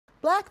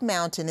Black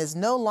Mountain is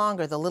no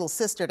longer the little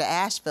sister to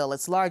Asheville,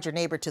 its larger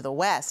neighbor to the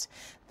west.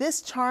 This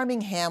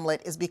charming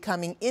hamlet is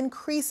becoming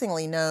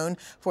increasingly known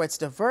for its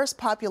diverse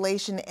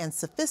population and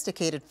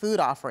sophisticated food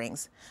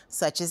offerings.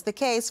 Such is the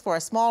case for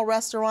a small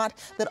restaurant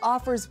that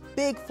offers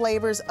big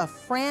flavors of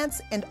France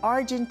and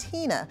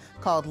Argentina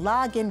called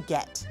La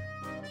Guinguette.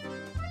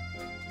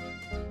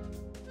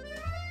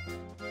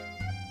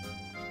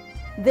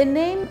 The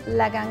name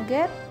La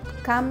Guinguette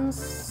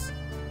comes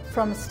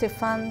from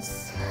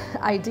Stefan's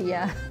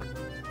idea.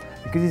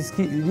 Because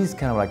it is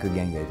kind of like a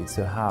Guinguette. It's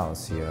a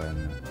house here,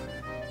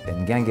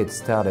 and Guinguette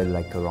started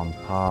like around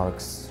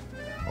parks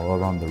or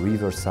around the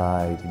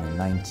riverside in the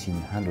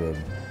 1900,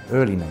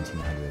 early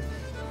 1900.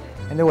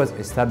 And there was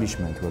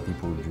establishment where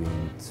people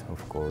drink,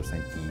 of course,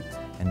 and eat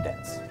and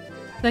dance.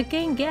 The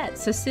Guinguette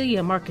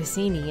Cecilia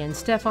Marcassini and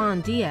Stefan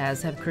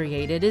Diaz have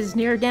created is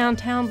near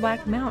downtown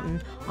Black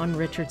Mountain on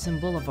Richardson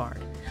Boulevard,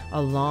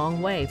 a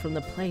long way from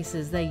the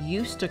places they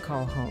used to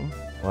call home.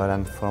 Well,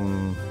 I'm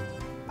from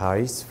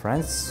Paris,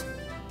 France,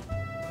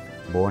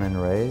 born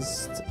and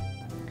raised.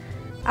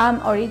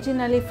 I'm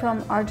originally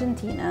from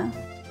Argentina.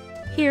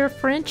 Here,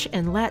 French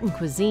and Latin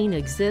cuisine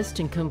exist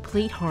in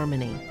complete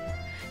harmony.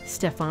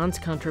 Stefan's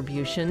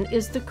contribution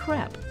is the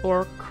crepe,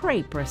 or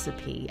crepe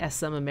recipe, as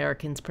some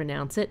Americans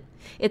pronounce it.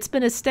 It's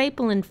been a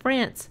staple in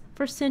France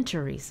for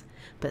centuries,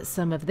 but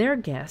some of their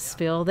guests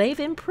feel they've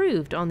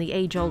improved on the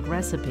age-old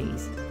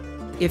recipes.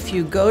 If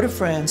you go to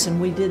France, and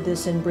we did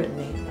this in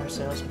Brittany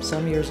ourselves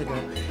some years ago,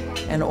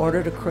 and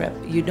ordered a crepe,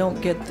 you don't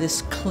get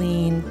this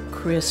clean,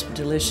 crisp,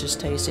 delicious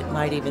taste. It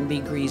might even be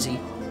greasy.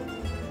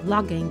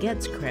 La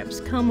Guinguette's crepes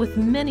come with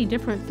many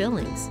different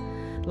fillings,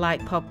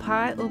 like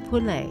papaye au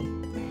poulet,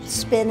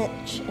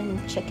 spinach and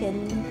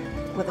chicken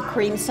with a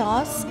cream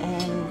sauce,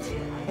 and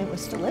it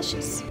was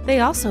delicious.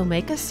 They also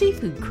make a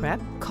seafood crepe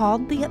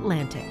called the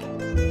Atlantic.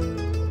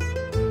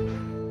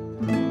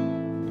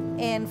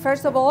 And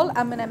first of all,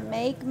 I'm gonna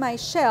make my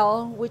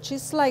shell, which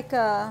is like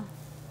a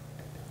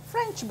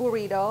French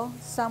burrito,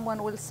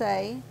 someone will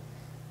say.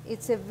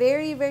 It's a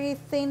very, very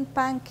thin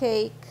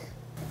pancake,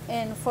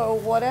 and for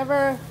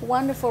whatever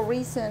wonderful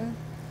reason,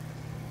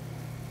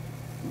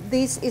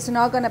 this is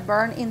not gonna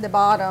burn in the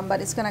bottom, but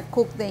it's gonna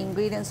cook the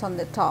ingredients on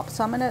the top.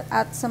 So I'm gonna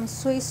add some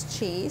Swiss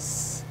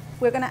cheese.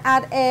 We're gonna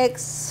add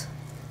eggs,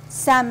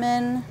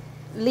 salmon,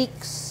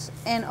 leeks,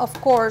 and of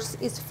course,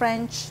 it's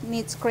French,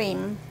 needs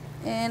cream.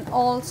 And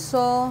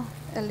also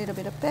a little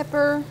bit of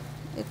pepper,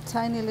 a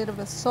tiny little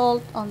bit of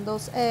salt on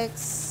those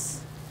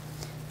eggs.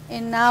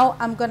 And now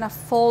I'm gonna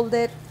fold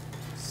it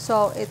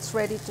so it's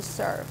ready to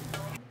serve.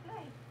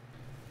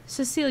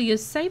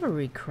 Cecilia's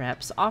savory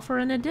crepes offer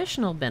an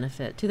additional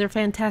benefit to their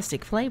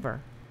fantastic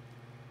flavor.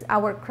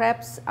 Our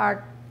crepes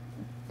are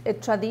a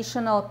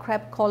traditional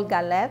crepe called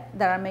galette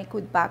that are made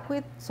with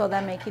buckwheat, so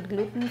that make it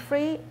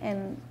gluten-free,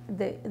 and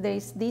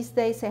there's these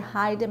days a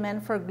high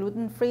demand for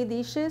gluten-free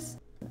dishes.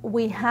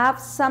 We have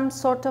some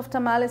sort of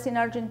tamales in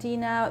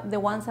Argentina. The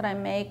ones that I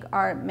make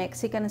are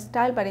Mexican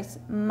style, but it's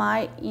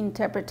my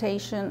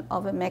interpretation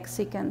of a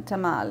Mexican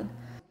tamal.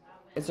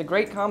 It's a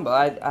great combo.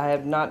 I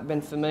have not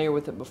been familiar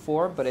with it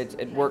before, but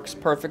it works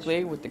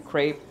perfectly with the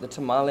crepe, the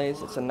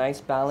tamales. It's a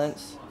nice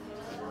balance.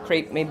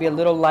 Crepe may be a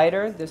little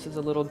lighter. This is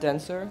a little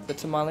denser, the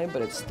tamale,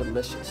 but it's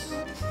delicious.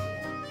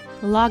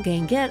 La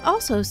Guinguette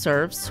also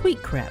serves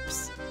sweet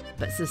crepes,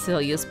 but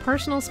Cecilia's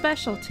personal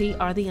specialty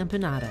are the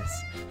empanadas,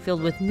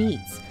 filled with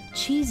meats,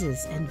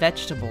 cheeses, and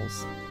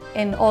vegetables.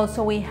 And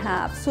also we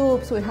have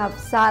soups, we have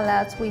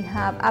salads, we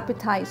have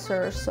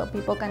appetizers, so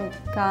people can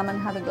come and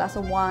have a glass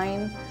of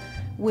wine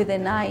with a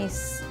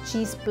nice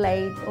cheese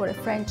plate or a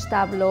French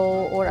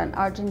tableau or an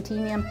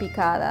Argentinian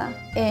picada.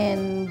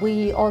 And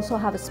we also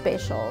have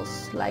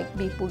specials like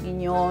beef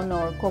bourguignon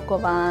or coq au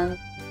vin.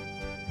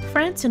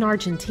 France and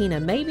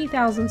Argentina may be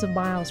thousands of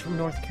miles from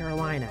North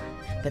Carolina,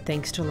 but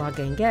thanks to La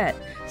Guinguette,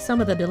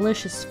 some of the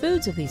delicious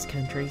foods of these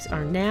countries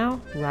are now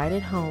right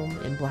at home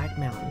in Black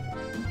Mountain.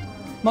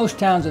 Most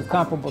towns of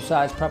comparable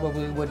size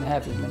probably wouldn't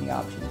have as many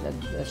options,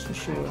 that's for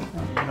sure.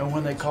 You know,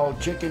 when they call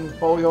chicken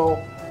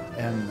pollo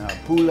and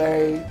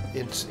poulet,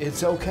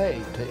 it's okay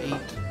to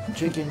eat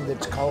chicken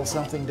that's called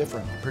something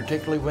different,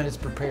 particularly when it's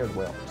prepared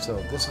well. So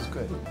this is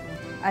good.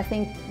 I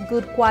think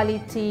good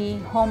quality,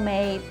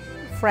 homemade,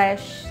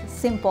 fresh,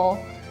 simple,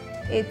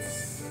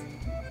 it's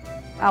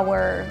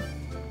our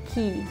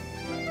key.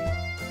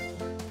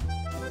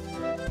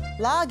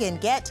 La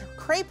Guinguette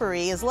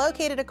Creperie is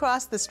located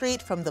across the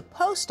street from the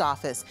post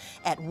office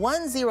at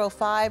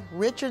 105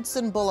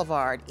 Richardson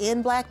Boulevard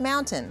in Black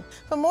Mountain.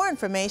 For more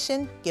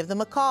information, give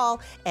them a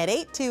call at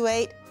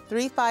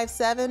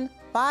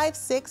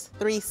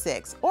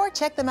 828-357-5636 or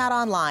check them out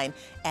online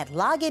at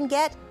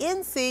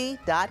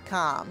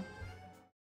laguinguettenc.com.